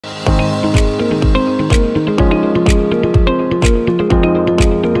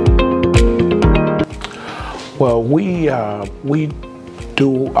Well, we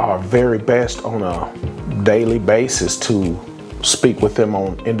do our very best on a daily basis to speak with them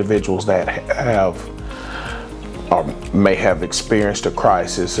on individuals that have or may have experienced a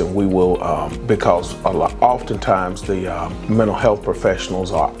crisis, and we will, because oftentimes the mental health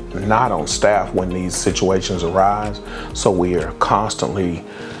professionals are not on staff when these situations arise, so we are constantly,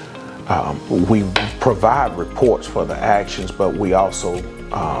 we provide reports for the actions, but we also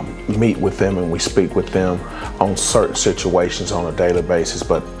meet with them and we speak with them on certain situations on a daily basis.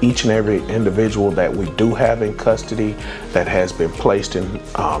 But each and every individual that we do have in custody that has been placed in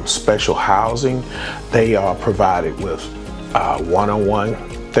special housing, they are provided with one-on-one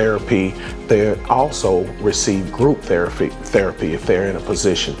therapy. They also receive group therapy if they're in a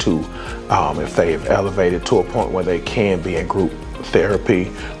position to, if they have elevated to a point where they can be in group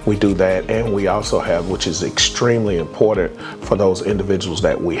therapy. We do that, and we also have, which is extremely important for those individuals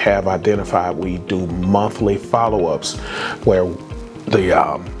that we have identified, we do monthly follow-ups where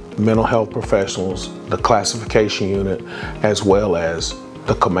the mental health professionals, the classification unit, as well as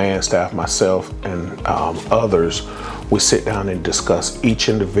the command staff, myself and others, we sit down and discuss each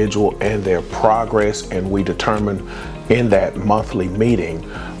individual and their progress, and we determine in that monthly meeting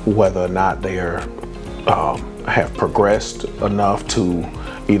whether or not they are have progressed enough to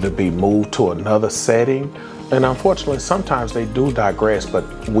either be moved to another setting. And unfortunately, sometimes they do digress,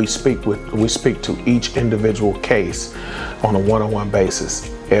 but we speak to each individual case on a one-on-one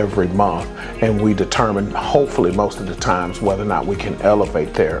basis every month, and we determine, hopefully most of the times, whether or not we can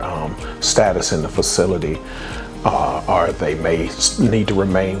elevate their status in the facility, or they may need to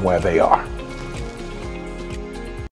remain where they are.